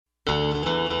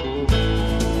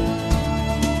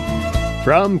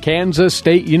From Kansas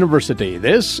State University,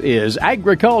 this is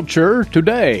Agriculture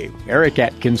Today. Eric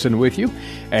Atkinson with you.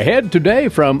 Ahead today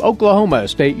from Oklahoma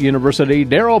State University,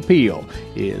 Derrell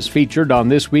is featured on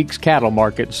this week's cattle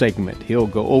market segment. He'll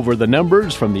go over the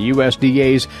numbers from the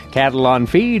USDA's Cattle on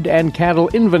Feed and Cattle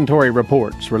Inventory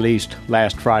reports released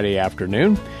last Friday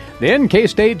afternoon. Then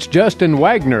K-State's Justin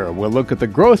Waggoner will look at the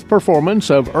growth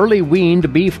performance of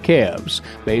early-weaned beef calves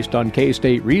based on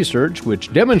K-State research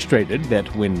which demonstrated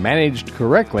that when managed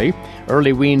correctly,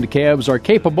 early-weaned calves are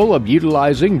capable of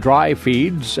utilizing dry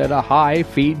feeds at a high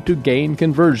feed-to-gain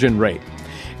conversion rate.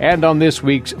 And on this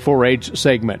week's 4-H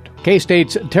segment,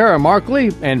 K-State's Tara Markley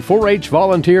and 4-H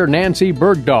volunteer Nancy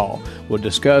Bergdahl will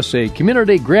discuss a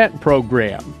community grant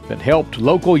program that helped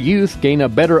local youth gain a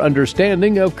better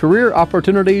understanding of career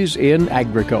opportunities in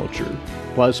agriculture.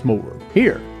 Plus more,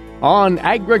 here on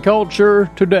Agriculture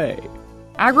Today.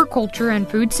 Agriculture and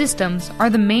food systems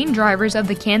are the main drivers of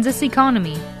the Kansas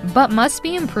economy, but must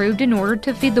be improved in order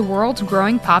to feed the world's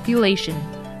growing population.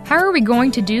 How are we going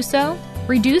to do so?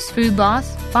 Reduce food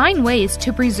loss, find ways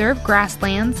to preserve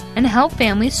grasslands, and help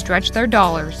families stretch their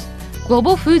dollars.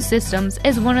 Global food systems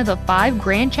is one of the 5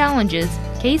 grand challenges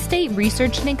K-State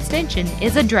Research and Extension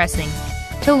is addressing.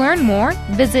 To learn more,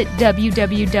 visit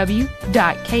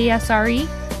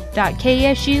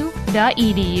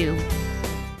www.ksre.ksu.edu.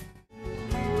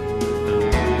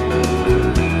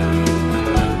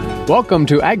 Welcome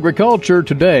to Agriculture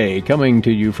Today, coming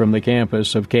to you from the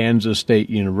campus of Kansas State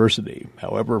University.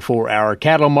 However, for our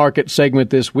cattle market segment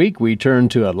this week, we turn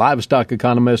to a livestock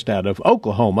economist out of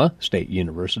Oklahoma State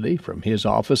University from his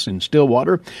office in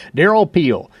Stillwater,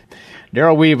 Derrell.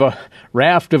 Derrell, we have a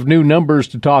raft of new numbers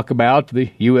to talk about,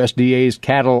 the USDA's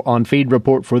Cattle on Feed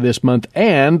report for this month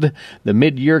and the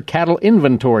mid-year cattle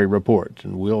inventory report,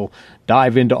 and we'll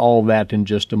dive into all that in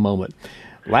just a moment.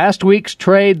 Last week's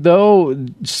trade, though,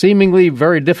 seemingly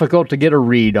very difficult to get a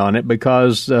read on it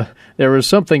because there was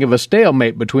something of a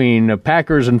stalemate between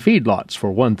packers and feedlots, for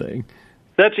one thing.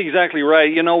 That's exactly right.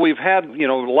 We've had,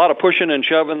 a lot of pushing and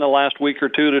shoving the last week or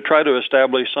two to try to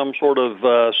establish some sort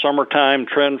of summertime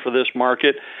trend for this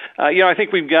market. I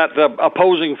think we've got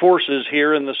opposing forces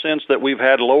here in the sense that we've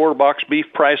had lower box beef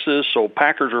prices, so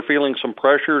packers are feeling some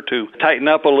pressure to tighten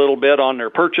up a little bit on their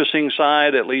purchasing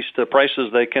side, at least the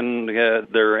prices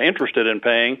they're interested in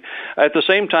paying. At the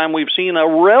same time, we've seen a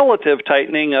relative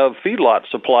tightening of feedlot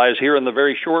supplies here in the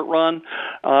very short run,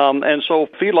 and so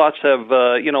feedlots have,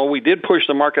 we did push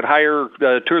the market higher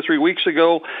 2 or 3 weeks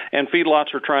ago, and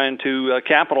feedlots are trying to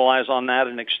capitalize on that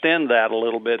and extend that a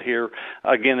little bit here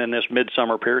again in this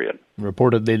midsummer period.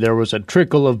 Reportedly, there was a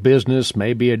trickle of business,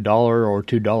 maybe $1 or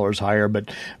 $2 higher, but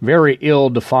very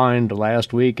ill-defined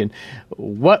last week. And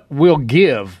what will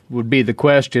give would be the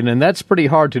question, and that's pretty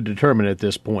hard to determine at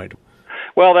this point.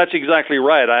 Well, that's exactly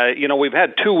right. We've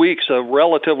had 2 weeks of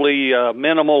relatively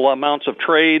minimal amounts of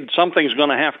trade. Something's going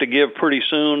to have to give pretty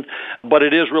soon, but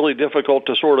it is really difficult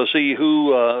to sort of see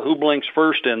who blinks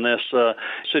first in this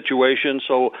situation.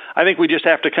 So I think we just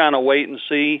have to kind of wait and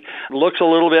see. It looks a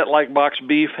little bit like box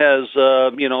beef has,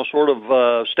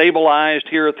 stabilized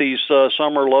here at these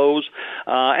summer lows,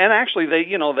 and actually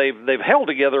they've held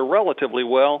together relatively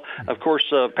well. Of course,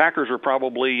 packers are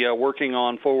probably working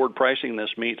on forward pricing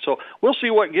this meat, so we'll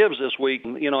see what gives this week.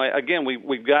 Again,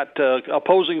 we've got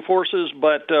opposing forces,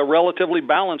 but relatively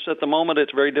balanced at the moment.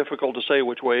 It's very difficult to say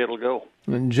which way it'll go.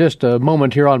 In just a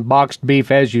moment here on boxed beef,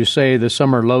 as you say, the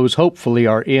summer lows hopefully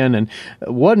are in, and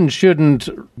one shouldn't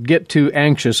get too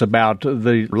anxious about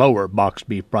the lower boxed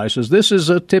beef prices. This is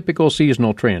a typical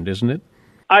seasonal trend, isn't it?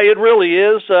 It really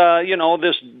is.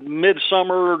 This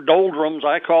midsummer doldrums,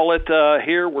 I call it,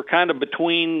 here. We're kind of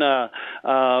between,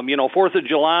 4th of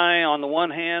July on the one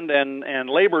hand and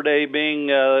Labor Day being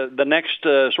the next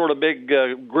sort of big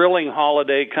grilling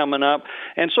holiday coming up.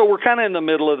 And so we're kind of in the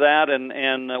middle of that,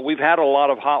 and we've had a lot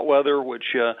of hot weather,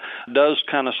 which does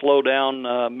kind of slow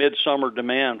down midsummer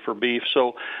demand for beef.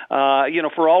 So,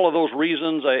 for all of those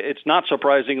reasons, it's not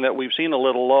surprising that we've seen a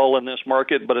little lull in this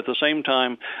market, but at the same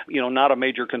time, not a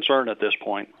major concern at this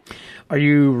point. Are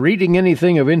you reading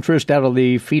anything of interest out of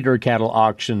the feeder cattle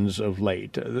auctions of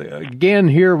late? Again,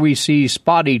 here we see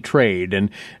spotty trade and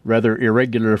rather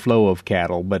irregular flow of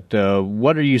cattle, but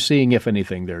what are you seeing, if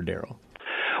anything, there, Derrell?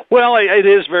 Well, it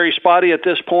is very spotty at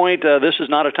this point. This is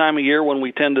not a time of year when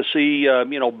we tend to see,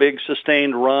 big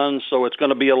sustained runs, so it's going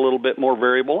to be a little bit more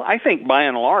variable. I think by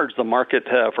and large, the market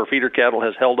for feeder cattle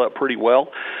has held up pretty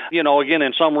well. Again,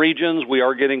 in some regions, we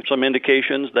are getting some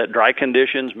indications that dry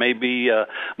conditions may be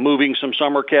moving some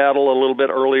summer cattle a little bit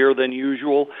earlier than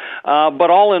usual. But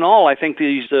all in all, I think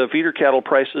these feeder cattle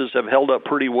prices have held up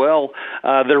pretty well.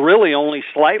 They're really only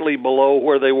slightly below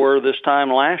where they were this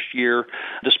time last year,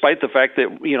 despite the fact that,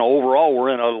 overall,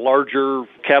 we're in a larger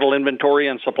cattle inventory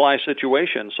and supply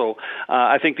situation. So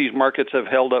I think these markets have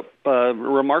held up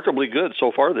remarkably good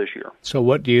so far this year. So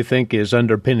what do you think is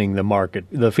underpinning the market,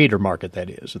 the feeder market, that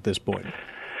is, at this point?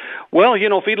 Well,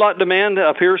 feedlot demand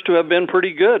appears to have been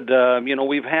pretty good.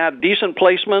 We've had decent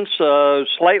placements,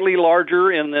 slightly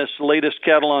larger in this latest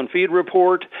cattle on feed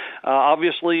report.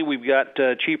 Obviously, we've got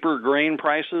cheaper grain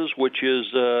prices, which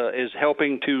is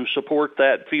helping to support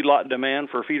that feedlot demand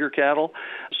for feeder cattle.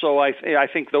 So I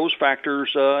think those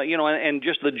factors, and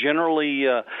just the generally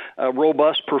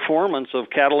robust performance of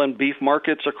cattle and beef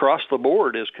markets across the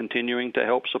board is continuing to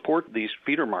help support these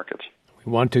feeder markets.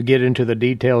 We want to get into the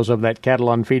details of that cattle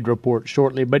on feed report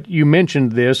shortly, but you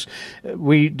mentioned this.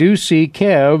 We do see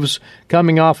calves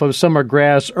coming off of summer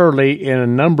grass early in a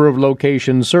number of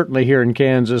locations, certainly here in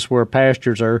Kansas, where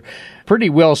pastures are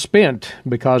pretty well spent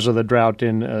because of the drought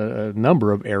in a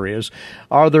number of areas.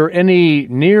 Are there any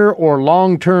near or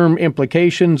long-term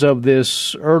implications of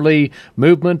this early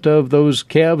movement of those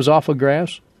calves off of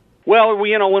grass? Well,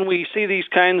 when we see these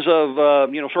kinds of,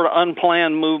 sort of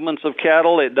unplanned movements of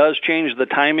cattle, it does change the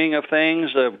timing of things.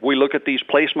 We look at these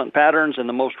placement patterns in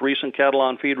the most recent cattle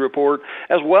on feed report,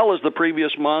 as well as the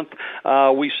previous month.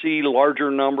 We see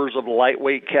larger numbers of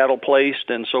lightweight cattle placed,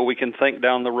 and so we can think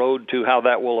down the road to how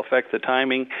that will affect the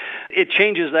timing. It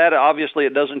changes that. Obviously,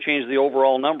 it doesn't change the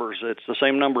overall numbers. It's the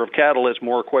same number of cattle. It's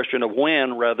more a question of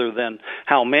when rather than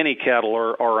how many cattle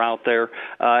are out there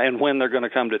and when they're going to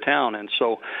come to town. And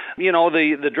so,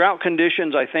 the drought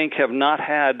conditions, I think, have not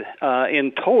had,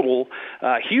 in total,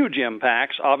 huge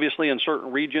impacts. Obviously, in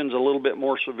certain regions, a little bit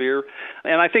more severe.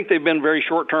 And I think they've been very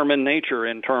short-term in nature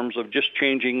in terms of just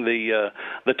changing the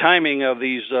timing of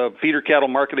these feeder cattle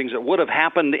marketings that would have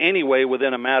happened anyway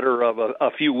within a matter of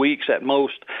a few weeks at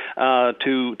most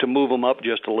to move them up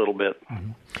just a little bit.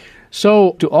 Mm-hmm.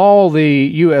 So, to all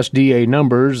the USDA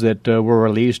numbers that were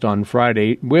released on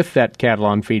Friday with that cattle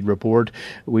on feed report,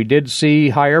 we did see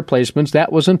higher placements.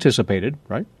 That was anticipated,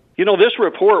 right? This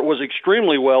report was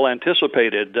extremely well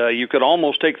anticipated. You could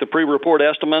almost take the pre-report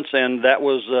estimates, and that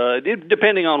was,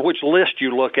 depending on which list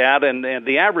you look at, and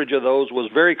the average of those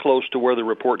was very close to where the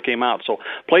report came out. So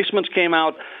placements came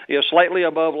out slightly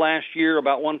above last year,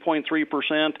 about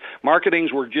 1.3%.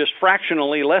 Marketings were just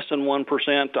fractionally less than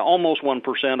 1%, almost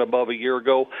 1% above a year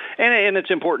ago. And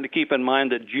it's important to keep in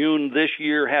mind that June this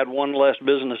year had one less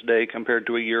business day compared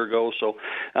to a year ago, so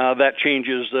that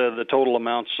changes the total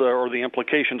amounts or the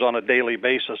implications on a daily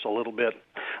basis a little bit.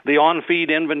 The on-feed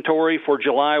inventory for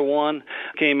July 1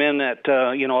 came in at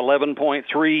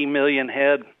 11.3 million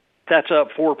head. That's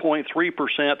up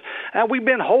 4.3%. We've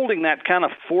been holding that kind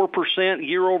of 4%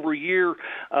 year-over-year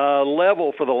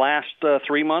level for the last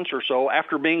 3 months or so,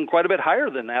 after being quite a bit higher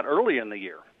than that early in the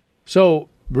year. So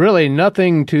really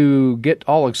nothing to get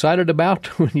all excited about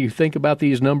when you think about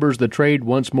these numbers. The trade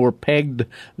once more pegged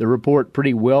the report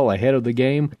pretty well ahead of the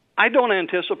game. I don't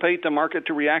anticipate the market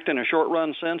to react in a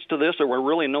short-run sense to this. There were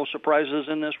really no surprises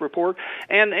in this report.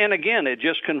 And again, it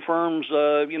just confirms,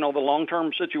 the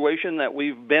long-term situation that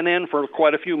we've been in for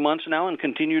quite a few months now and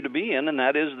continue to be in, and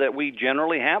that is that we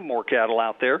generally have more cattle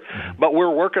out there, but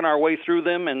we're working our way through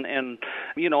them. And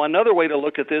another way to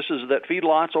look at this is that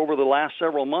feedlots over the last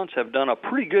several months have done a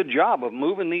pretty good job of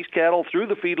moving these cattle through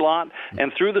the feedlot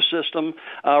and through the system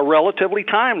relatively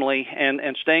timely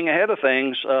and staying ahead of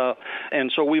things.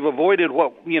 And so we've avoided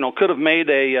what could have made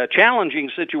a challenging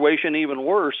situation even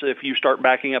worse if you start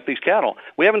backing up these cattle.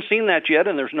 We haven't seen that yet,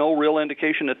 and there's no real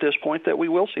indication at this point that we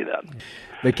will see that.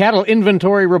 The cattle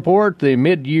inventory report, the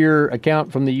mid-year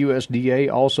account from the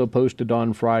USDA, also posted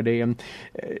on Friday. And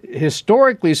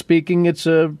historically speaking, it's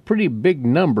a pretty big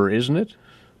number, isn't it?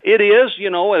 It is,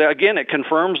 again, it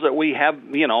confirms that we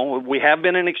have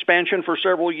been in expansion for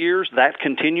several years. That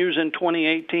continues in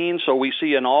 2018. So we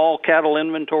see an all cattle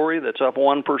inventory that's up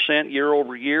 1% year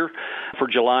over year for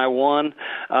July 1.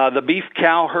 The beef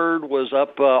cow herd was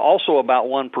up also about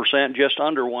 1%, just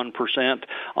under 1%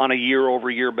 on a year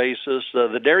over year basis.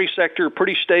 The dairy sector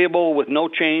pretty stable with no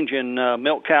change in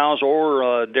milk cows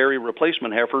or dairy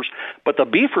replacement heifers, but the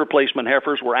beef replacement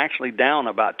heifers were actually down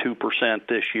about 2%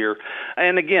 this year.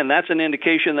 And again, again, that's an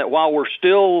indication that while we're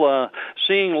still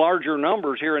seeing larger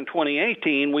numbers here in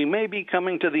 2018, we may be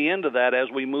coming to the end of that as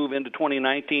we move into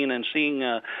 2019 and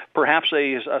seeing perhaps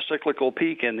a cyclical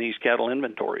peak in these cattle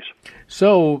inventories.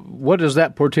 So what does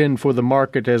that portend for the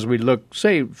market as we look,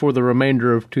 say, for the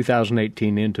remainder of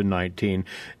 2018 into 19?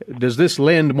 Does this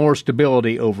lend more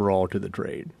stability overall to the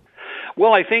trade?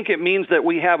 Well, I think it means that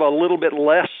we have a little bit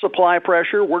less supply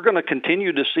pressure. We're going to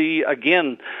continue to see,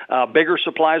 again, bigger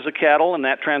supplies of cattle, and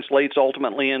that translates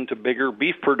ultimately into bigger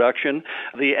beef production.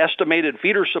 The estimated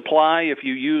feeder supply, if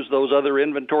you use those other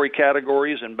inventory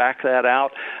categories and back that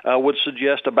out, would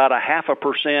suggest about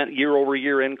 0.5%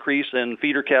 year-over-year increase in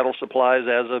feeder cattle supplies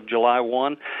as of July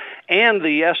 1. And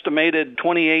the estimated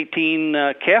 2018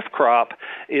 calf crop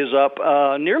is up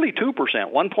nearly 2%,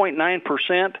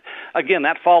 1.9%. Again,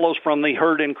 that follows from the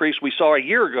herd increase we saw a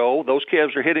year ago. Those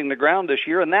calves are hitting the ground this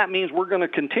year, and that means we're going to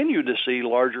continue to see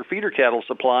larger feeder cattle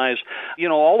supplies,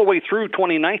 all the way through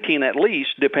 2019 at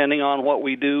least, depending on what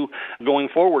we do going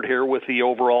forward here with the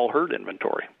overall herd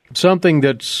inventory. Something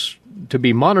that's to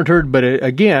be monitored, but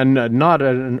again, not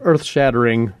an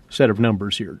earth-shattering set of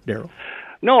numbers here, Derrell.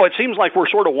 No, it seems like we're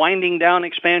sort of winding down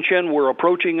expansion. We're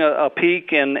approaching a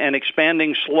peak and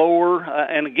expanding slower.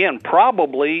 And again,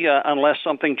 probably, unless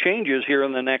something changes here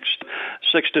in the next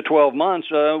 6 to 12 months,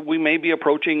 we may be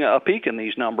approaching a peak in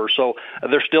these numbers. So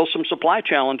there's still some supply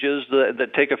challenges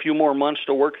that take a few more months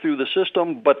to work through the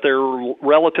system, but they're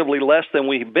relatively less than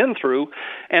we've been through.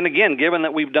 And again, given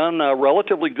that we've done a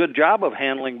relatively good job of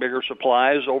handling bigger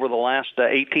supplies over the last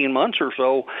 18 months or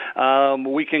so,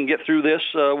 we can get through this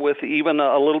with even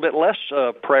a little bit less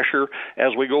pressure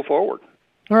as we go forward.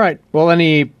 All right. Well,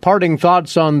 any parting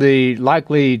thoughts on the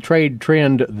likely trade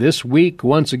trend this week?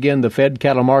 Once again, the fed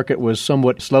cattle market was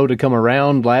somewhat slow to come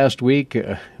around last week.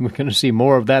 We're going to see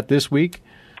more of that this week.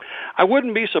 I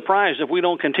wouldn't be surprised if we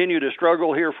don't continue to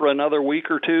struggle here for another week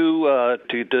or two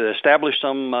to establish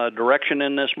some direction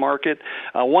in this market.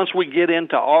 Once we get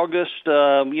into August,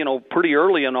 pretty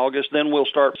early in August, then we'll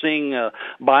start seeing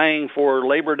buying for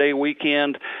Labor Day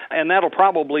weekend, and that'll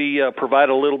probably provide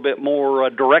a little bit more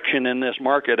direction in this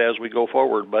market as we go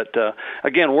forward. But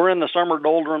again, we're in the summer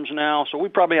doldrums now, so we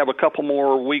probably have a couple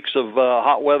more weeks of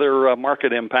hot weather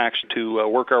market impacts to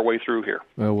work our way through here.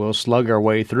 Well, we'll slug our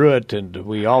way through it, and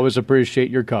we always appreciate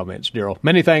your comments, Derrell.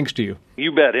 Many thanks to you.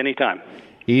 You bet, anytime.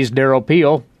 He's Derrell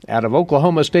Peel out of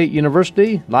Oklahoma State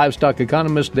University, livestock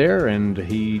economist there, and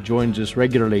he joins us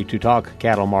regularly to talk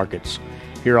cattle markets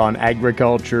here on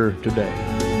Agriculture Today.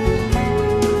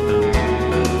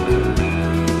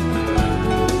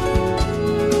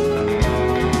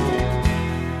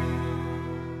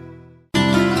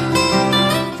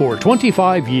 For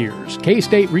 25 years,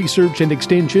 K-State Research and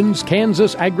Extension's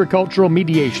Kansas Agricultural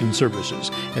Mediation Services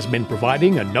has been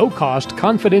providing a no-cost,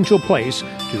 confidential place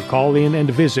to call in and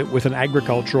visit with an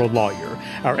agricultural lawyer.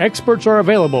 Our experts are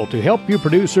available to help you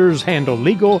producers handle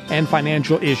legal and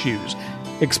financial issues.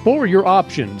 Explore your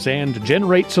options and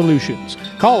generate solutions.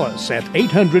 Call us at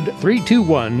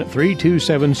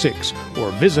 800-321-3276 or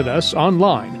visit us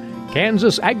online.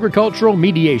 Kansas Agricultural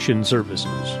Mediation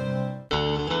Services.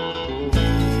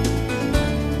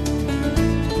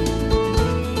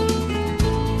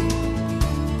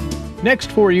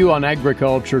 Next for you on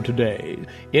Agriculture Today,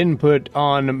 input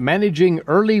on managing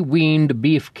early-weaned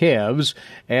beef calves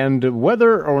and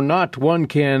whether or not one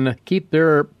can keep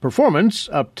their performance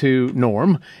up to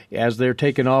norm as they're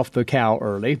taken off the cow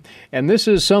early. And this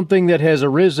is something that has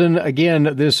arisen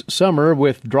again this summer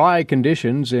with dry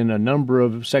conditions in a number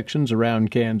of sections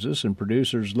around Kansas and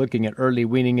producers looking at early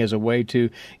weaning as a way to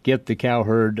get the cow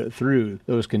herd through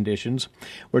those conditions.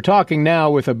 We're talking now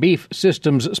with a beef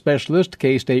systems specialist,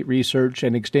 K-State Research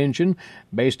and Extension,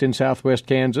 based in Southwest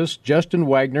Kansas, Justin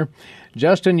Waggoner.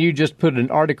 Justin, you just put an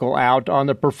article out on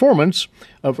the performance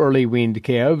of early-weaned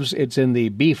calves. It's in the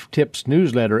Beef Tips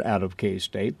newsletter out of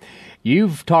K-State.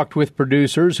 You've talked with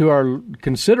producers who are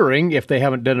considering, if they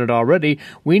haven't done it already,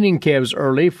 weaning calves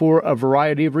early for a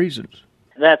variety of reasons.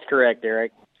 That's correct,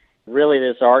 Eric. Really,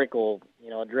 this article,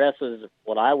 addresses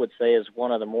what I would say is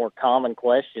one of the more common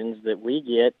questions that we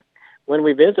get when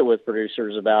we visit with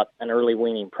producers about an early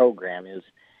weaning program is,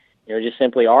 just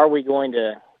simply, are we going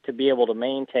to be able to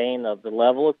maintain the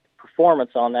level of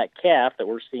performance on that calf that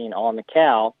we're seeing on the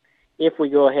cow if we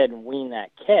go ahead and wean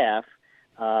that calf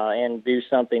and do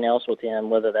something else with him,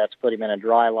 whether that's put him in a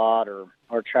dry lot or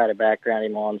try to background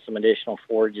him on some additional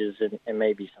forages and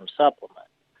maybe some supplement.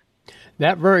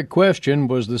 That very question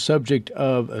was the subject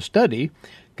of a study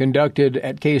conducted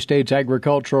at K-State's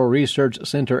Agricultural Research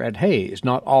Center at Hayes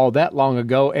not all that long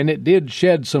ago, and it did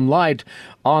shed some light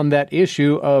on that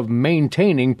issue of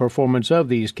maintaining performance of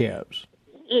these calves.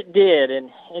 It did,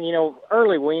 and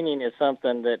early weaning is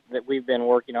something that we've been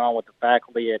working on with the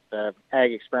faculty at the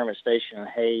Ag Experiment Station in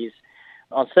Hayes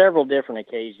on several different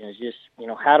occasions. Just,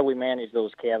 how do we manage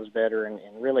those calves better, and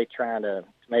really trying to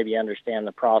maybe understand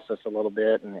the process a little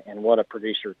bit and what a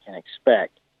producer can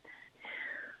expect.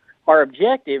 Our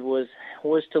objective was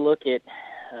to look at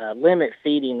limit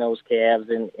feeding those calves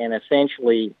and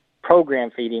essentially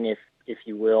program feeding, if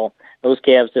you will, those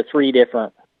calves to 3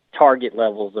 different target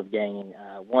levels of gain,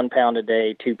 1 pound a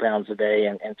day, 2 pounds a day,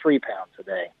 and 3 pounds a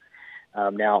day.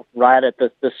 Now, right at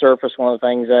the surface, one of the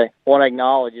things I want to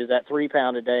acknowledge is that 3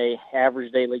 pound a day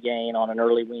average daily gain on an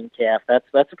early weaned calf. That's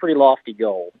a pretty lofty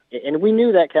goal, and we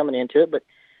knew that coming into it. But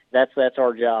that's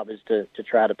our job, is to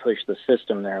try to push the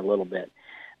system there a little bit.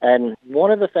 And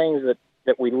one of the things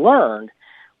that we learned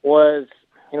was,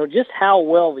 just how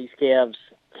well these calves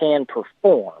can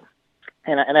perform,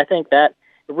 and I think that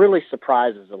it really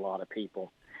surprises a lot of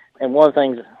people. And one of the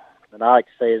things that I like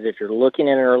to say is, if you're looking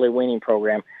at an early weaning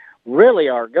program, really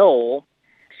our goal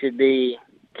should be,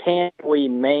 can we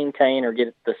maintain or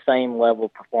get the same level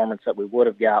of performance that we would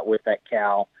have got with that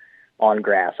cow on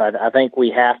grass? I think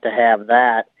we have to have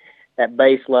that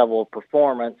base level of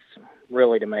performance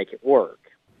really to make it work.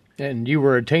 And you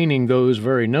were attaining those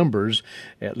very numbers,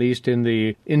 at least in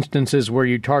the instances where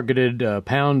you targeted a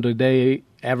pound a day,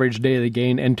 average daily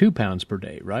gain, and 2 pounds per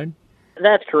day, right?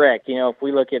 That's correct. If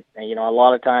we look at, a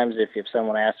lot of times if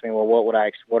someone asks me, well, what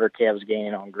are calves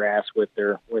gaining on grass with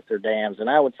their dams? And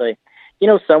I would say,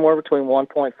 somewhere between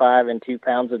 1.5 and 2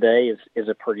 pounds a day is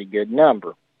a pretty good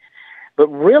number. But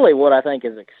really what I think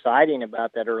is exciting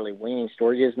about that early weaning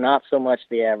story is not so much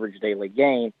the average daily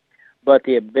gain, but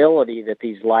the ability that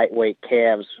these lightweight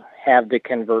calves have to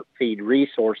convert feed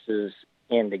resources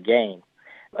into gain.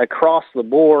 Across the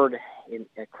board,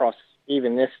 across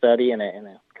even this study and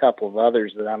a couple of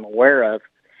others that I'm aware of,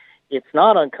 it's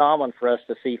not uncommon for us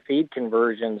to see feed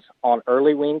conversions on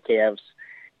early weaned calves,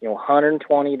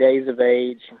 120 days of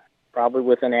age, probably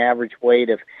with an average weight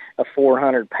of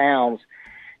 400 pounds,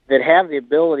 that have the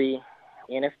ability,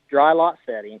 in a dry lot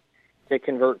setting, to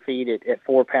convert feed at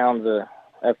 4 pounds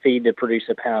of feed to produce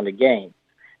a pound of gain.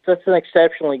 So it's an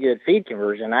exceptionally good feed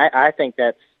conversion. I think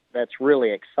that's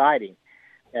really exciting.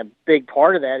 A big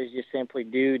part of that is just simply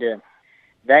due to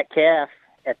that calf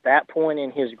at that point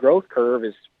in his growth curve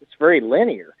it's very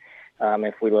linear,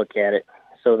 if we look at it,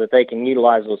 so that they can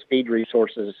utilize those feed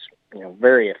resources,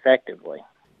 very effectively.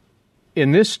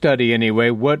 In this study,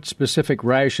 anyway, what specific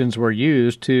rations were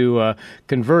used to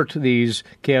convert these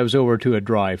calves over to a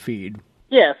dry feed?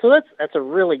 Yeah, so that's a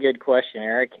really good question,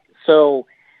 Eric. So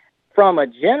from a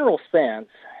general sense,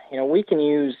 we can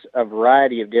use a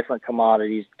variety of different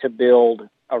commodities to build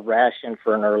a ration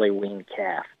for an early weaned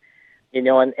calf.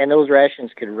 And those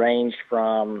rations could range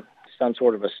from some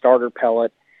sort of a starter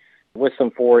pellet with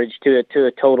some forage to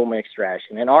a total mixed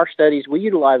ration. In our studies, we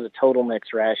utilize a total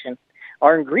mixed ration.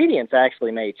 Our ingredients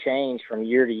actually may change from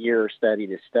year to year or study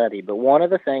to study, but one of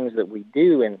the things that we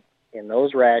do in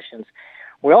those rations,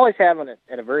 we always have it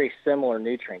at a very similar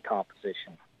nutrient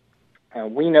composition.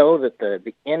 We know that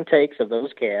the intakes of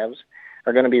those calves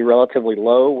are going to be relatively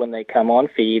low when they come on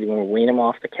feed, when we wean them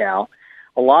off the cow.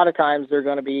 A lot of times they're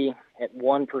going to be at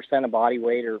 1% of body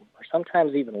weight or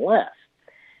sometimes even less.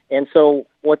 And so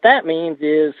what that means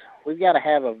is we've got to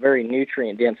have a very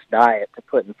nutrient-dense diet to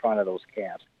put in front of those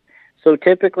calves. So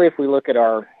typically if we look at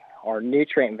our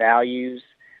nutrient values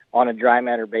on a dry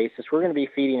matter basis, we're going to be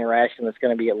feeding a ration that's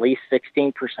going to be at least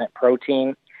 16%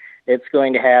 protein. It's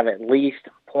going to have at least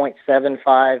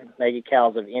 0.75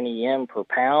 megacals of NEM per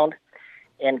pound,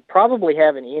 and probably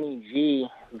have an NEG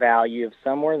value of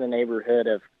somewhere in the neighborhood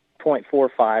of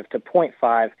 0.45 to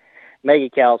 0.5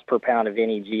 megacals per pound of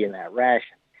NEG in that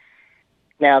ration.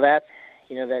 Now that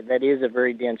is a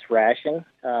very dense ration,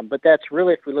 but that's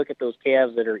really, if we look at those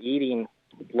calves that are eating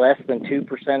less than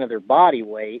 2% of their body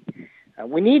weight,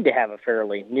 we need to have a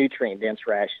fairly nutrient-dense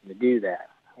ration to do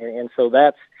that. And so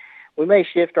we may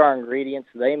shift our ingredients,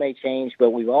 they may change,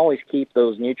 but we always keep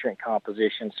those nutrient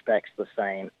composition specs the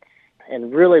same.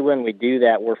 And really when we do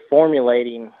that, we're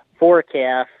formulating for a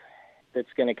calf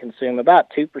that's going to consume about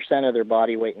 2% of their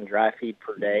body weight in dry feed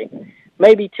per day,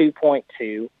 maybe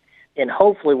 2.2, and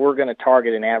hopefully we're going to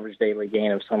target an average daily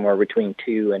gain of somewhere between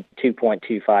 2 and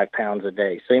 2.25 pounds a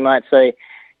day. So you might say,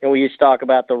 we used to talk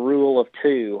about the rule of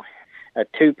 2, a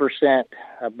 2%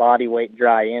 of body weight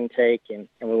dry intake, and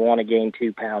we want to gain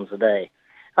 2 pounds a day.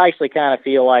 I actually kind of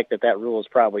feel like that rule has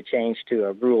probably changed to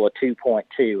a rule of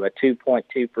 2.2, a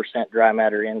 2.2% dry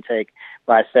matter intake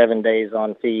by 7 days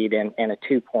on feed, and a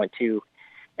 2.2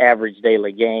 average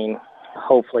daily gain,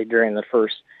 hopefully during the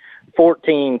first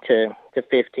 14 to to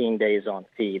 15 days on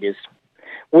feed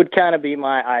would kind of be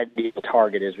my ideal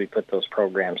target as we put those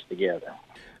programs together.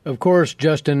 Of course,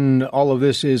 Justin, all of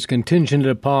this is contingent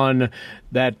upon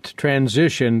that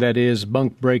transition, that is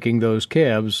bunk breaking those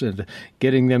calves and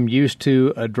getting them used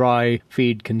to a dry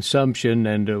feed consumption.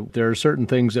 And there are certain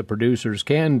things that producers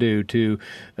can do to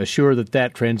assure that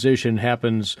that transition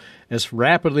happens as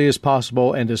rapidly as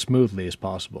possible and as smoothly as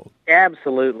possible.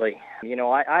 Absolutely.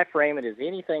 I frame it as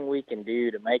anything we can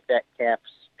do to make that calf's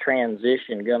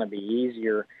transition going to be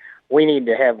easier. We need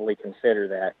to heavily consider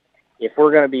that. If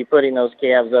we're going to be putting those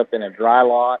calves up in a dry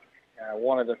lot,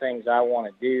 one of the things I want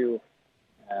to do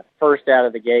first out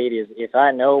of the gate is if I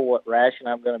know what ration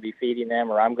I'm going to be feeding them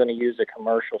or I'm going to use a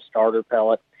commercial starter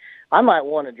pellet, I might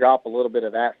want to drop a little bit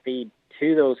of that feed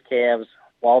to those calves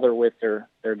while they're with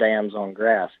their dams on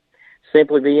grass.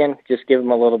 Simply being, just give them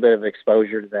a little bit of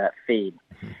exposure to that feed.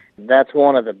 That's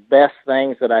one of the best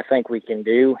things that I think we can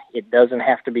do. It doesn't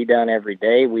have to be done every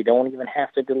day. We don't even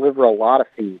have to deliver a lot of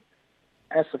feed.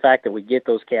 That's the fact that we get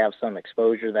those calves some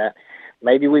exposure, that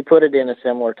maybe we put it in a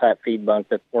similar type feed bunk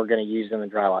that we're going to use in the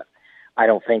dry lot. I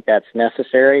don't think that's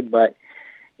necessary, but,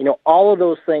 all of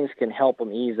those things can help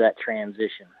them ease that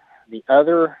transition. The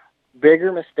other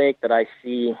bigger mistake that I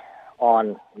see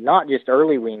on not just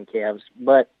early weaned calves,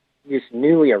 but just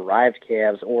newly arrived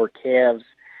calves or calves,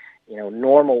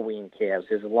 normal weaned calves,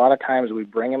 is a lot of times we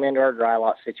bring them into our dry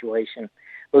lot situation.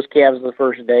 Those calves the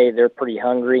first day, they're pretty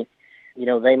hungry.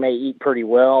 They may eat pretty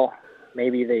well.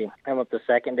 Maybe they come up the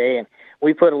second day, and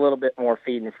we put a little bit more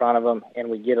feed in front of them, and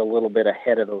we get a little bit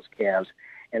ahead of those calves.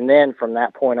 And then from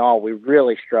that point on, we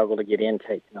really struggle to get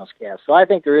intake in those calves. So I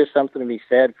think there is something to be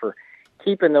said for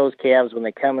keeping those calves when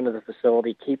they come into the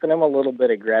facility, keeping them a little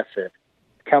bit aggressive.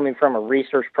 Coming from a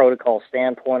research protocol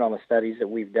standpoint on the studies that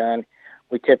we've done,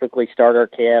 we typically start our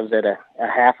calves at a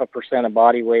 0.5% of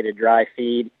body weight of dry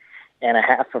feed and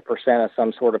 0.5% of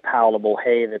some sort of palatable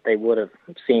hay that they would have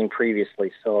seen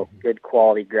previously, so good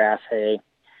quality grass hay.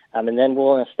 And then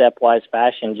we'll, in a stepwise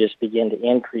fashion, just begin to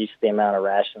increase the amount of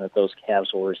ration that those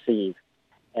calves will receive.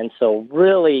 And so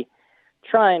really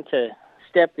trying to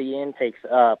step the intakes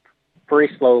up very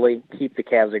slowly, keep the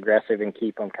calves aggressive, and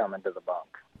keep them coming to the bunk.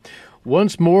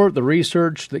 Once more, the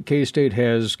research that K-State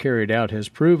has carried out has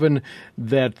proven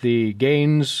that the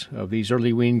gains of these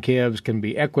early weaned calves can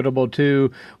be equitable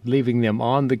to leaving them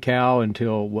on the cow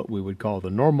until what we would call the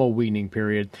normal weaning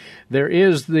period. There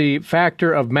is the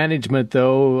factor of management,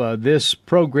 though. This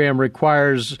program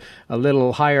requires a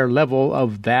little higher level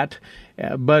of that,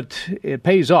 but it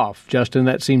pays off, Justin.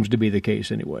 That seems to be the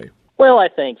case anyway. Well, I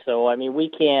think so. I mean, we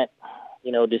can't,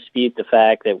 dispute the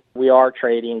fact that we are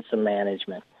trading some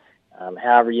management.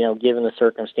 However, given the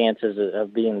circumstances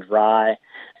of being dry,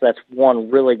 so that's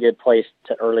one really good place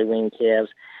to early wean calves.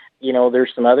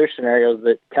 There's some other scenarios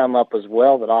that come up as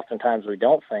well that oftentimes we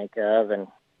don't think of, and,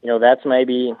 that's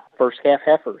maybe first calf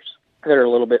heifers that are a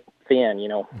little bit thin,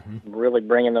 really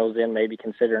bringing those in, maybe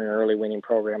considering an early weaning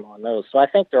program on those. So I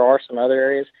think there are some other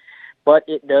areas, but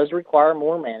it does require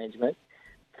more management.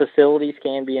 Facilities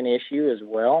can be an issue as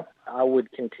well. I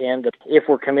would contend that if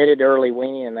we're committed to early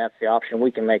weaning and that's the option, we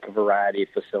can make a variety of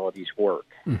facilities work.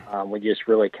 We just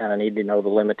really kind of need to know the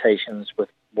limitations with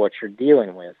what you're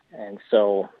dealing with. And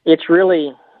so it's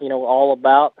really, all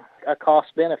about a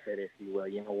cost benefit, if you will.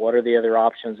 What are the other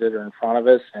options that are in front of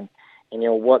us, and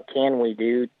what can we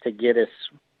do to get us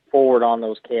forward on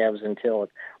those calves until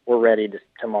we're ready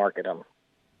to market them.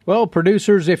 Well,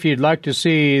 producers, if you'd like to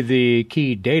see the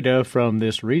key data from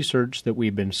this research that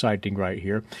we've been citing right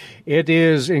here, it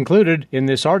is included in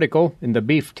this article in the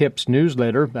Beef Tips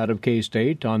newsletter out of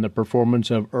K-State on the performance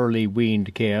of early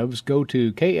weaned calves. Go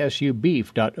to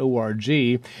ksubeef.org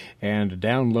and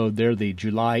download there the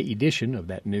July edition of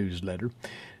that newsletter.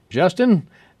 Justin,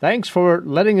 thanks for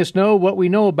letting us know what we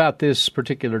know about this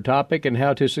particular topic and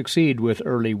how to succeed with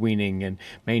early weaning and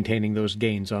maintaining those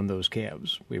gains on those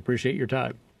calves. We appreciate your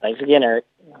time. Thanks again, Eric.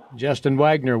 Justin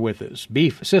Waggoner with us,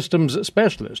 Beef Systems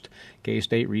Specialist,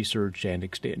 K-State Research and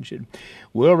Extension.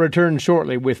 We'll return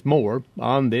shortly with more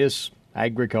on this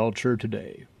Agriculture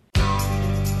Today.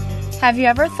 Have you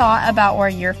ever thought about where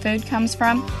your food comes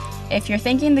from? If you're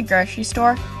thinking the grocery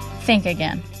store, think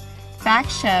again.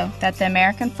 Facts show that the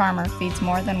American farmer feeds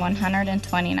more than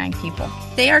 129 people.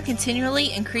 They are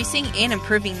continually increasing and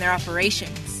improving their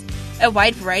operations. A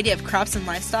wide variety of crops and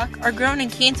livestock are grown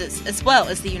in Kansas as well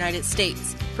as the United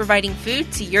States, providing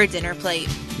food to your dinner plate.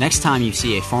 Next time you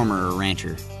see a farmer or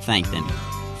rancher, thank them.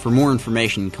 For more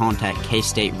information, contact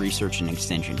K-State Research and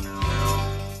Extension.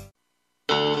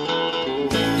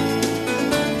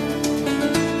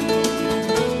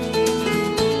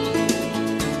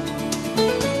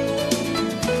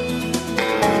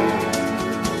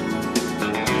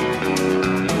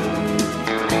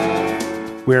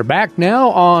 We're back now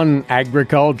on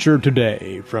Agriculture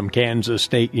Today from Kansas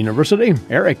State University.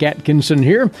 Eric Atkinson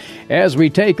here as we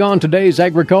take on today's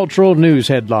agricultural news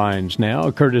headlines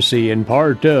now, courtesy in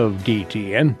part of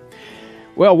DTN.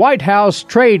 Well, White House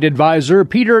Trade Advisor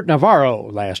Peter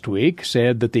Navarro last week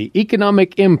said that the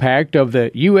economic impact of the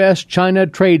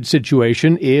U.S.-China trade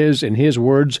situation is, in his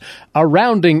words, a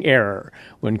rounding error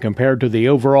when compared to the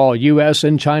overall U.S.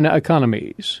 and China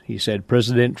economies. He said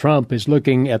President Trump is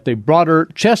looking at the broader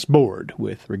chessboard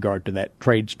with regard to that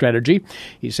trade strategy.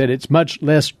 He said it's much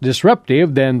less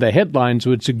disruptive than the headlines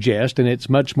would suggest, and it's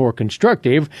much more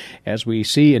constructive as we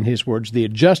see, in his words, the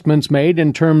adjustments made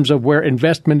in terms of where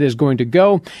investment is going to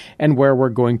go and where we're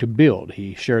going to build.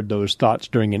 He shared those thoughts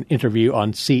during an interview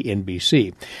on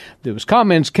CNBC. Those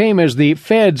comments came as the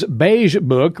Fed's Beige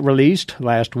Book released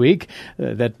last week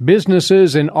that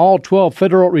businesses in all 12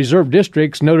 Federal Reserve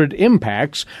districts noted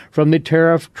impacts from the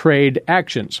tariff trade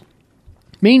actions.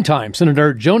 Meantime,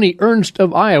 Senator Joni Ernst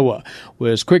of Iowa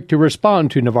was quick to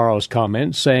respond to Navarro's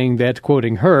comments, saying that,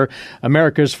 quoting her,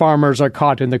 America's farmers are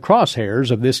caught in the crosshairs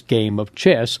of this game of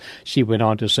chess. She went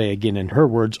on to say again in her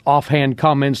words, offhand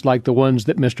comments like the ones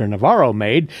that Mr. Navarro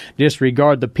made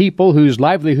disregard the people whose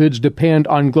livelihoods depend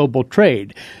on global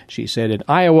trade. She said in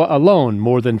Iowa alone,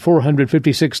 more than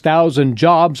 456,000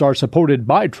 jobs are supported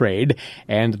by trade,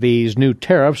 and these new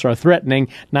tariffs are threatening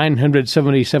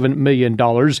 $977 million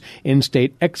in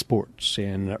state exports.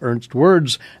 In Ernst's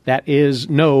words, that is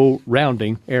no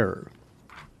rounding error.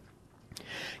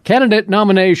 Candidate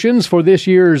nominations for this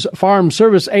year's Farm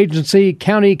Service Agency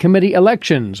County Committee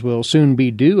elections will soon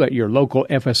be due at your local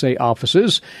FSA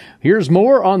offices. Here's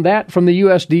more on that from the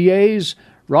USDA's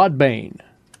Rod Bain.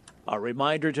 A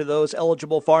reminder to those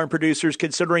eligible farm producers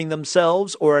considering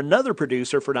themselves or another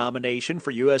producer for nomination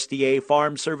for USDA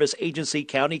Farm Service Agency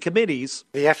county committees.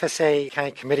 The FSA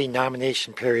County Committee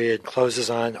nomination period closes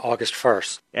on August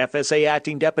 1st. FSA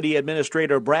Acting Deputy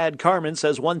Administrator Brad Carmen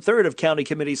says 1/3 of county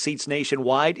committee seats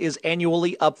nationwide is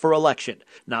annually up for election.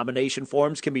 Nomination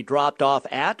forms can be dropped off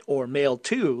at or mailed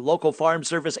to local Farm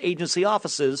Service Agency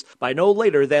offices by no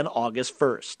later than August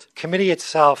 1st. The committee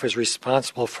itself is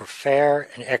responsible for fair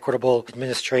and equitable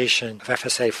administration of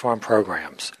FSA farm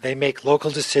programs. They make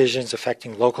local decisions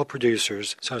affecting local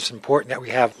producers, so it's important that we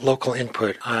have local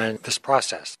input on this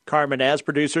process. Carmen adds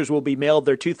producers will be mailed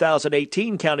their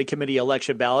 2018 county committee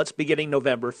election ballots beginning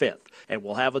November 5th and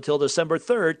will have until December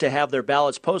 3rd to have their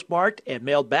ballots postmarked and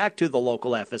mailed back to the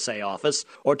local FSA office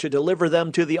or to deliver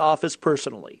them to the office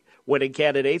personally. Winning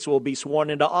candidates will be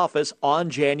sworn into office on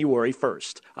January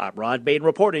 1st. I'm Rod Bain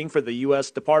reporting for the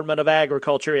U.S. Department of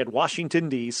Agriculture in Washington,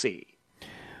 D.C.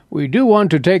 We do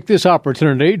want to take this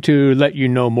opportunity to let you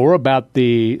know more about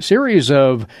the series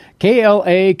of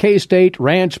KLA K-State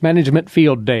Ranch Management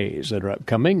Field Days that are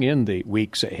upcoming in the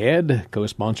weeks ahead,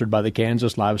 co-sponsored by the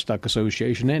Kansas Livestock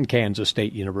Association and Kansas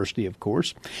State University, of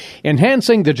course.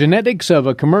 Enhancing the genetics of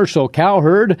a commercial cow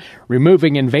herd,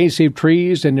 removing invasive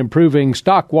trees, and improving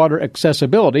stock water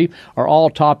accessibility are all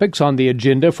topics on the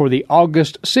agenda for the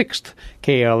August 6th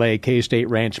KLA K-State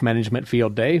Ranch Management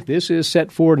Field Day. This is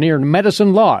set for near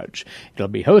Medicine Lodge. It'll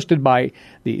be hosted by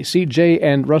the CJ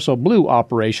and Russell Blue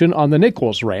operation on the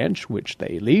Nichols Ranch, which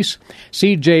they lease.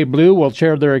 CJ Blue will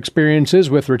share their experiences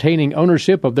with retaining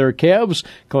ownership of their calves,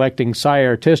 collecting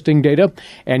sire testing data,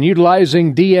 and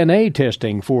utilizing DNA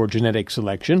testing for genetic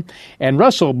selection. And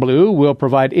Russell Blue will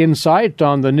provide insight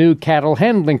on the new cattle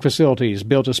handling facilities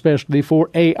built especially for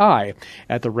AI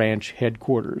at the ranch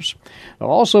headquarters.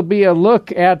 There'll also be a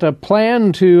look at a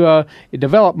plan to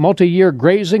develop multi-year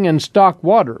grazing and stock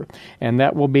water, and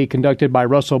that will be conducted by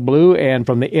Russell Blue and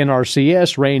from the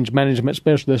NRCS Range Management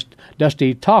Specialist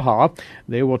Dusty Taha.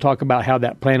 They will talk about how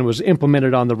that plan was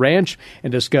implemented on the ranch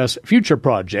and discuss future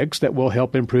projects that will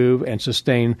help improve and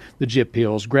sustain the Gyp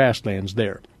Hills grasslands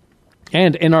there.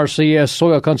 And NRCS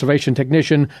Soil Conservation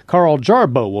Technician Carl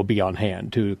Jarbo will be on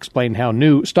hand to explain how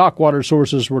new stock water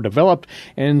sources were developed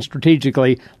and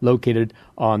strategically located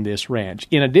on this ranch.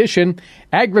 In addition,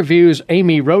 AgriView's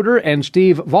Amy Roeder and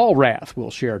Steve Vollrath will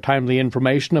share timely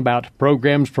information about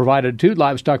programs provided to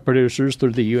livestock producers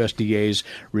through the USDA's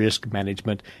Risk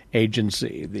Management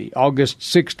Agency. The August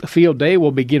 6th field day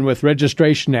will begin with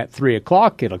registration at 3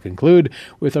 o'clock. It'll conclude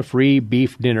with a free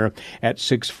beef dinner at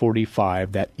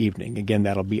 6:45 that evening. Again,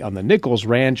 that'll be on the Nichols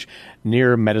Ranch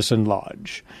near Medicine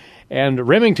Lodge. And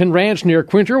Remington Ranch near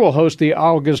Quinter will host the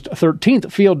August 13th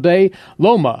field day.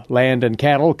 Loma Land and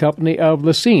Cattle Company of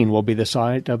Lacine will be the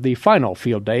site of the final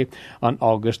field day on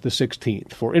August the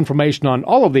 16th. For information on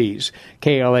all of these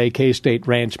KLA K-State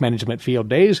Ranch Management Field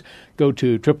Days, go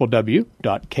to www.kla.org.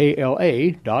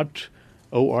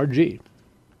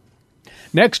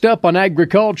 Next up on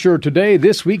Agriculture Today,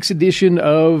 this week's edition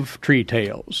of Tree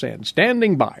Tales. And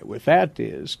standing by with that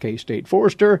is K-State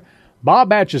Forester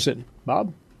Bob Atkinson.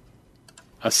 Bob?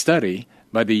 A study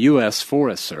by the U.S.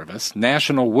 Forest Service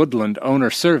National Woodland Owner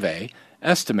Survey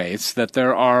estimates that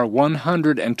there are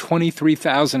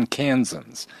 123,000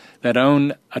 Kansans that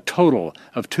own a total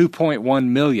of 2.1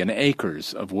 million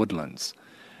acres of woodlands.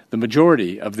 The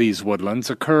majority of these woodlands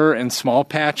occur in small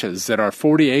patches that are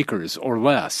 40 acres or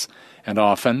less, and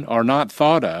often are not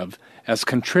thought of as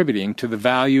contributing to the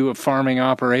value of farming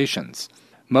operations.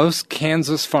 Most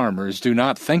Kansas farmers do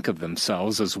not think of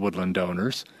themselves as woodland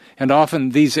owners, and often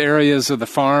these areas of the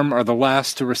farm are the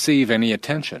last to receive any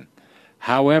attention.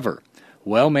 However,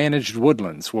 well-managed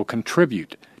woodlands will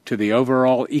contribute to the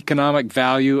overall economic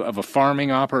value of a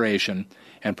farming operation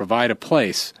and provide a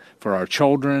place for our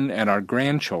children and our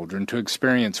grandchildren to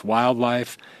experience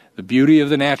wildlife, the beauty of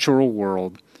the natural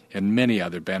world, and many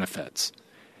other benefits.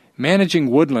 Managing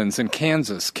woodlands in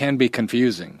Kansas can be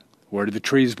confusing. Where do the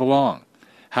trees belong?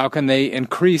 How can they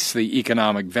increase the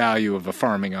economic value of a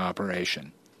farming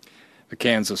operation? The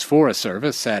Kansas Forest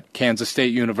Service at Kansas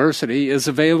State University is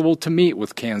available to meet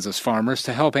with Kansas farmers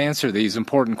to help answer these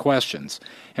important questions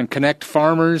and connect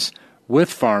farmers with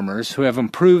farmers who have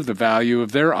improved the value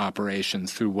of their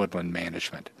operations through woodland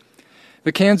management.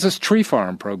 The Kansas Tree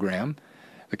Farm Program,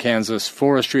 the Kansas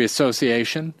Forestry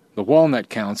Association, the Walnut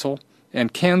Council,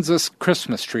 and Kansas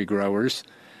Christmas Tree Growers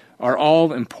are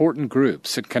all important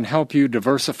groups that can help you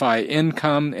diversify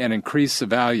income and increase the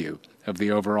value of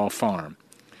the overall farm.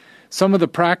 Some of the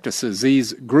practices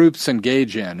these groups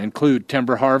engage in include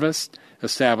timber harvest,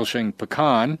 establishing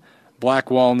pecan,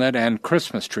 black walnut, and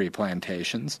Christmas tree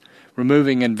plantations,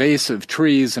 removing invasive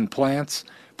trees and plants,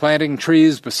 planting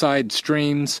trees beside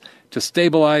streams to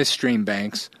stabilize stream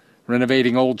banks,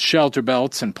 renovating old shelter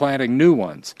belts and planting new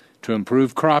ones to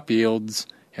improve crop yields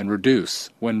and reduce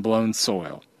wind-blown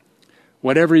soil.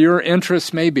 Whatever your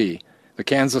interests may be, the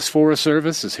Kansas Forest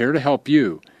Service is here to help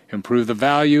you improve the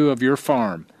value of your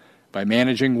farm by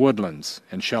managing woodlands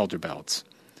and shelter belts.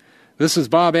 This is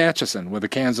Bob Atkinson with the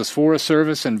Kansas Forest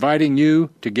Service inviting you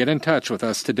to get in touch with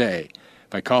us today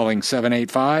by calling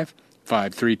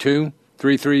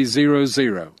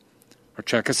 785-532-3300 or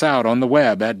check us out on the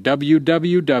web at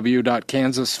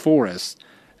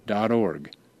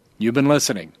www.kansasforest.org. You've been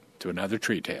listening to another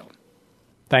Tree Tale.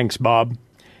 Thanks, Bob.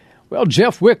 Well,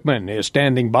 Jeff Wickman is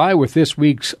standing by with this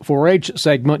week's 4-H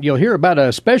segment. You'll hear about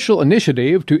a special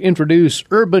initiative to introduce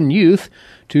urban youth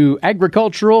to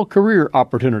agricultural career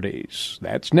opportunities.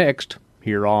 That's next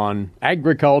here on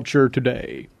Agriculture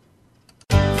Today.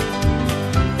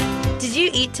 Did you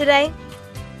eat today?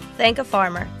 Thank a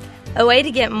farmer. A way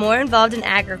to get more involved in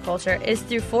agriculture is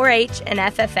through 4-H and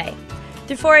FFA.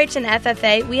 Through 4-H and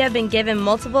FFA, we have been given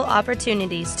multiple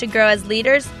opportunities to grow as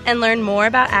leaders and learn more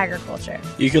about agriculture.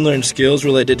 You can learn skills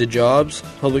related to jobs,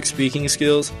 public speaking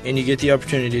skills, and you get the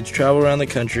opportunity to travel around the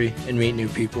country and meet new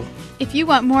people. If you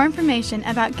want more information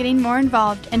about getting more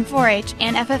involved in 4-H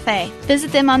and FFA,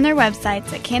 visit them on their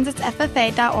websites at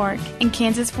kansasffa.org and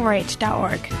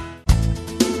kansas4h.org.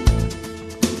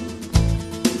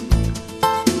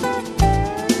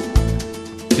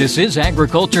 This is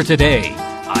Agriculture Today.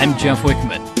 I'm Jeff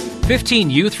Wickman. 15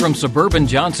 youth from suburban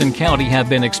Johnson County have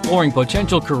been exploring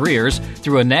potential careers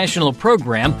through a national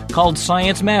program called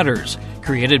Science Matters,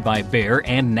 created by Bayer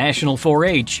and National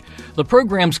 4-H. The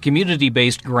program's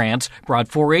community-based grants brought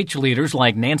 4-H leaders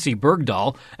like Nancy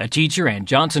Bergdahl, a teacher and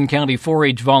Johnson County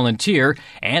 4-H volunteer,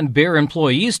 and Bayer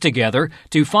employees together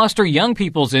to foster young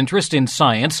people's interest in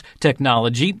science,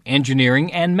 technology,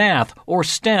 engineering, and math, or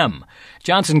STEM.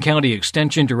 Johnson County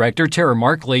Extension Director Tara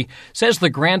Markley says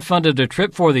the grant funded a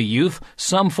trip for the youth,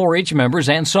 some 4-H members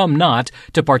and some not,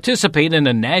 to participate in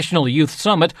a National Youth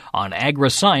Summit on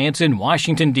agri-science in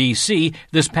Washington, D.C.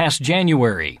 this past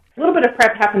January. A little bit of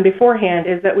prep happened beforehand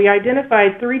is that we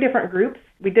identified 3 different groups.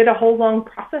 We did a whole long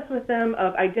process with them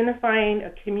of identifying a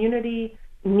community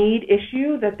need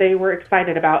issue that they were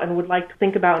excited about and would like to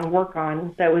think about and work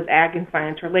on that was ag and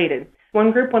science related.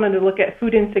 One group wanted to look at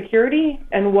food insecurity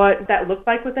and what that looked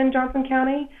like within Johnson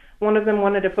County. One of them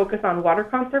wanted to focus on water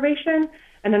conservation,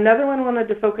 and another one wanted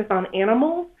to focus on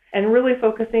animals and really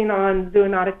focusing on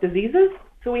zoonotic diseases.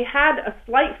 So we had a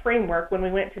slight framework when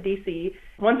we went to D.C.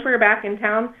 Once we were back in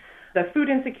town, the food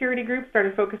insecurity group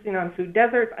started focusing on food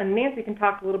deserts, and Nancy can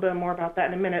talk a little bit more about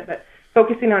that in a minute, but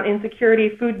focusing on insecurity,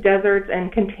 food deserts,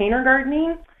 and container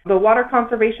gardening. The water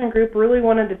conservation group really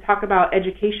wanted to talk about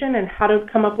education and how to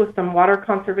come up with some water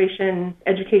conservation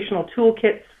educational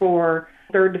toolkits for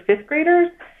 3rd to 5th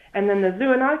graders. And then the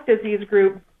zoonotic disease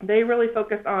group They really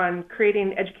focus on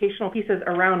creating educational pieces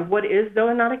around what is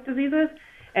zoonotic diseases,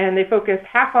 and they focus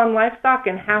half on livestock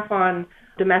and half on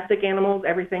domestic animals,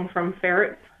 everything from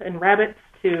ferrets and rabbits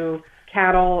to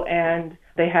cattle, and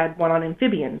they had one on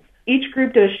amphibians. Each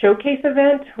group did a showcase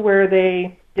event where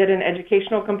they did an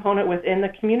educational component within the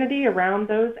community around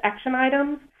those action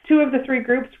items. 2 of the 3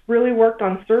 groups really worked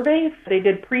on surveys. They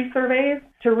did pre-surveys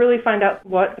to really find out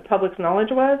what the public's knowledge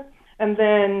was. And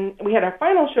then we had our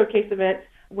final showcase event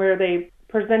where they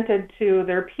presented to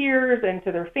their peers and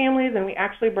to their families, and we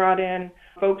actually brought in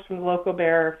folks from the local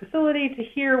bear facility to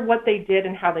hear what they did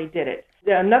and how they did it.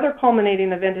 Another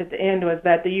culminating event at the end was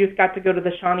that the youth got to go to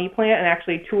the Shawnee plant and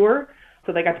actually tour.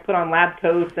 So they got to put on lab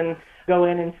coats and go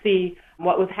in and see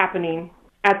what was happening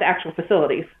at the actual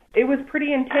facilities. It was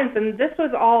pretty intense, and this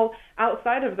was all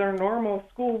outside of their normal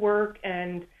schoolwork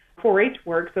and 4-H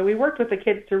work. So we worked with the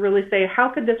kids to really say, how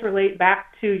could this relate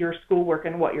back to your schoolwork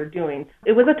and what you're doing?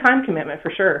 It was a time commitment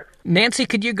for sure. Nancy,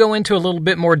 could you go into a little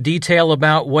bit more detail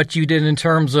about what you did in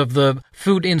terms of the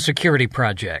food insecurity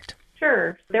project?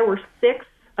 Sure. There were 6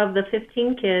 of the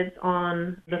 15 kids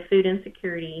on the food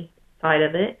insecurity side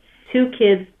of it. 2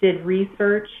 kids did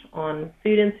research on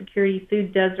food insecurity,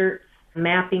 food deserts,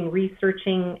 mapping,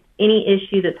 researching any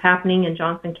issue that's happening in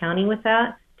Johnson County with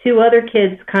that. 2 other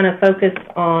kids kind of focused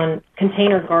on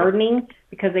container gardening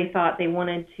because they thought they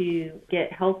wanted to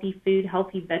get healthy food,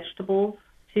 healthy vegetables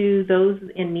to those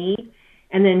in need.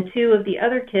 And then 2 of the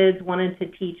other kids wanted to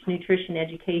teach nutrition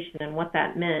education and what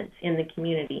that meant in the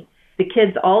community. The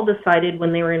kids all decided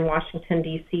when they were in Washington,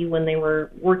 D.C., when they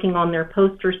were working on their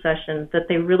poster sessions, that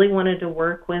they really wanted to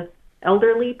work with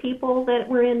elderly people that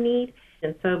were in need.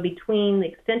 And so between the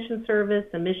Extension Service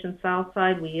and Mission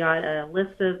Southside, we got a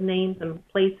list of names and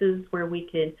places where we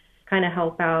could kind of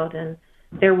help out. And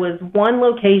there was one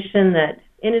location that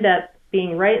ended up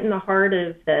being right in the heart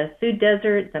of the food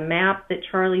desert, the map that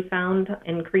Charlie found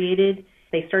and created.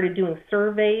 They started doing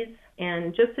surveys.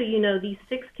 And just so you know, these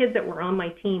 6 kids that were on my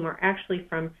team are actually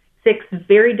from 6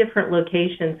 very different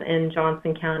locations in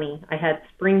Johnson County. I had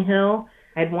Spring Hill,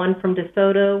 I had one from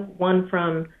DeSoto, one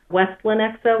from West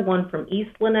Lenexa, one from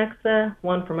East Lenexa,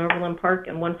 one from Overland Park,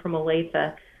 and one from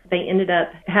Olathe. They ended up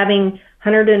having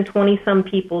 120-some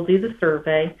people do the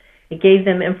survey. It gave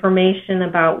them information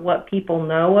about what people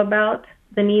know about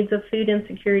the needs of food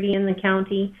insecurity in the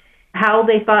county, how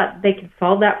they thought they could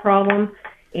solve that problem,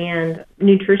 and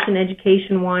nutrition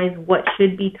education-wise, what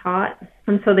should be taught.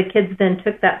 And so the kids then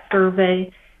took that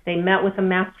survey. They met with a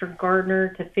master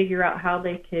gardener to figure out how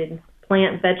they could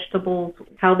plant vegetables,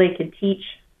 how they could teach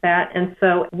that. And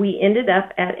so we ended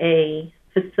up at a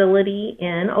facility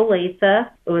in Olathe.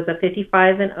 It was a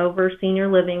 55 and over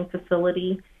senior living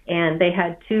facility, and they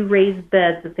had 2 raised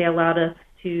beds that they allowed us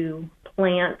to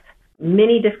plant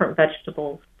many different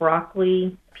vegetables,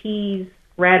 broccoli, peas,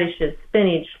 radishes,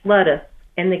 spinach, lettuce.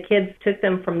 And the kids took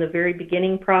them from the very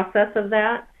beginning process of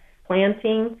that,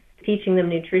 planting, teaching them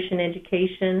nutrition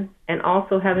education, and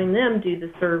also having them do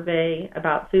the survey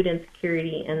about food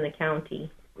insecurity in the county.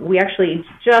 We actually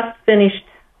just finished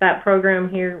that program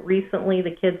here recently.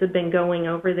 The kids have been going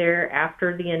over there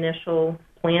after the initial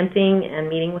planting and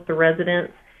meeting with the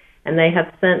residents, and they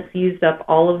have since used up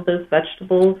all of those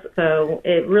vegetables. So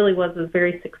it really was a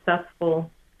very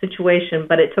successful situation,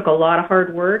 but it took a lot of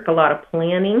hard work, a lot of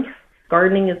planning.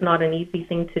 Gardening is not an easy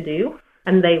thing to do,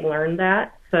 and they learned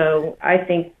that. So I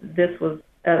think this was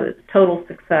a total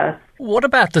success. What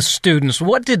about the students?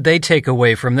 What did they take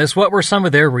away from this? What were some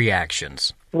of their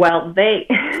reactions? Well, they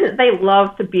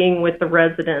loved being with the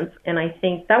residents, and I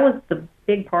think that was the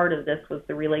big part of this, was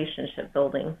the relationship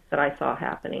building that I saw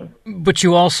happening. But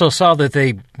you also saw that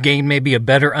they gained maybe a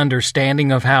better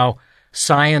understanding of how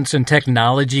science and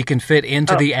technology can fit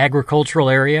into the agricultural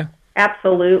area?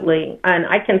 Absolutely. And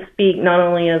I can speak not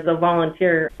only as a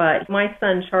volunteer, but my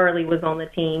son Charlie was on the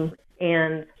team,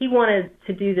 and he wanted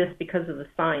to do this because of the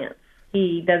science.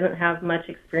 He doesn't have much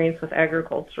experience with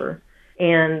agriculture,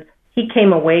 and he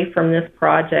came away from this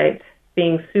project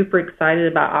being super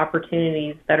excited about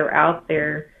opportunities that are out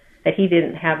there that he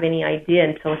didn't have any idea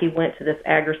until he went to this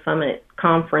Agri-Summit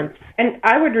conference. And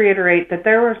I would reiterate that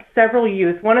there were several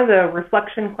youth. One of the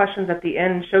reflection questions at the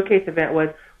end showcase event was,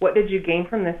 what did you gain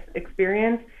from this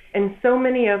experience? And so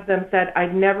many of them said,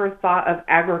 I'd never thought of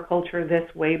agriculture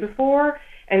this way before.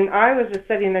 And I was just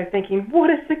sitting there thinking, what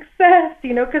a success,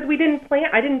 because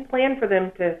I didn't plan for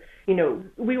them to,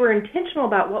 we were intentional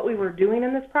about what we were doing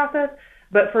in this process.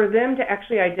 But for them to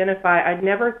actually identify, I'd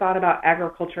never thought about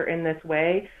agriculture in this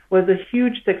way, was a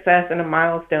huge success and a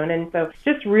milestone. And so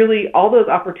just really all those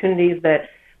opportunities that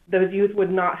those youth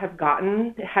would not have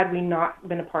gotten had we not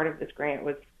been a part of this grant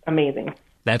was amazing.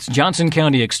 That's Johnson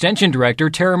County Extension Director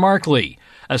Tara Markley.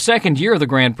 A second year of the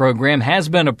grant program has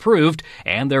been approved,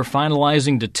 and they're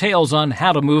finalizing details on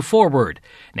how to move forward.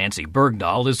 Nancy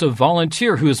Bergdahl is a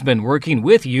volunteer who has been working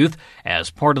with youth as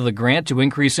part of the grant to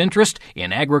increase interest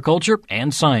in agriculture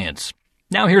and science.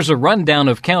 Now here's a rundown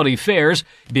of county fairs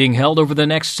being held over the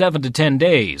next 7 to 10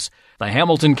 days. The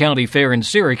Hamilton County Fair in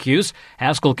Syracuse,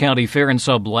 Haskell County Fair in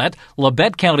Sublette,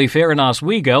 Labette County Fair in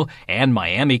Oswego, and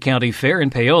Miami County Fair in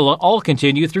Paola all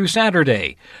continue through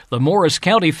Saturday. The Morris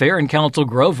County Fair in Council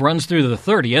Grove runs through the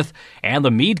 30th, and the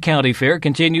Meade County Fair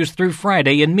continues through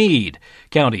Friday in Meade.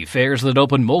 County fairs that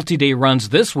open multi-day runs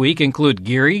this week include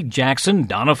Geary, Jackson,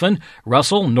 Doniphan,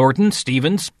 Russell, Norton,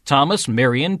 Stevens, Thomas,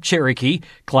 Marion, Cherokee,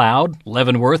 Cloud,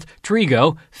 Leavenworth,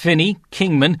 Trego, Finney,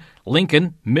 Kingman,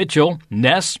 Lincoln, Mitchell,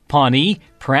 Ness, Pawnee,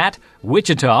 Pratt,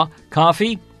 Wichita,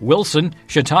 Coffee, Wilson,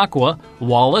 Chautauqua,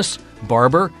 Wallace,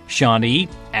 Barber, Shawnee,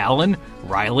 Allen,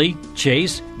 Riley,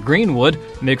 Chase, Greenwood,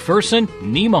 McPherson,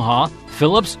 Nemaha,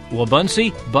 Phillips,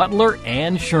 Wabaunsee, Butler,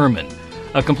 and Sherman.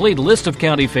 A complete list of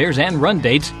county fairs and run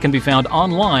dates can be found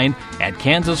online at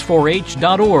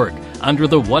kansas4h.org under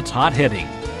the What's Hot heading.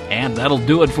 And that'll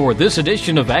do it for this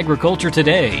edition of Agriculture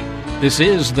Today. This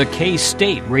is the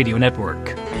K-State Radio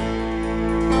Network.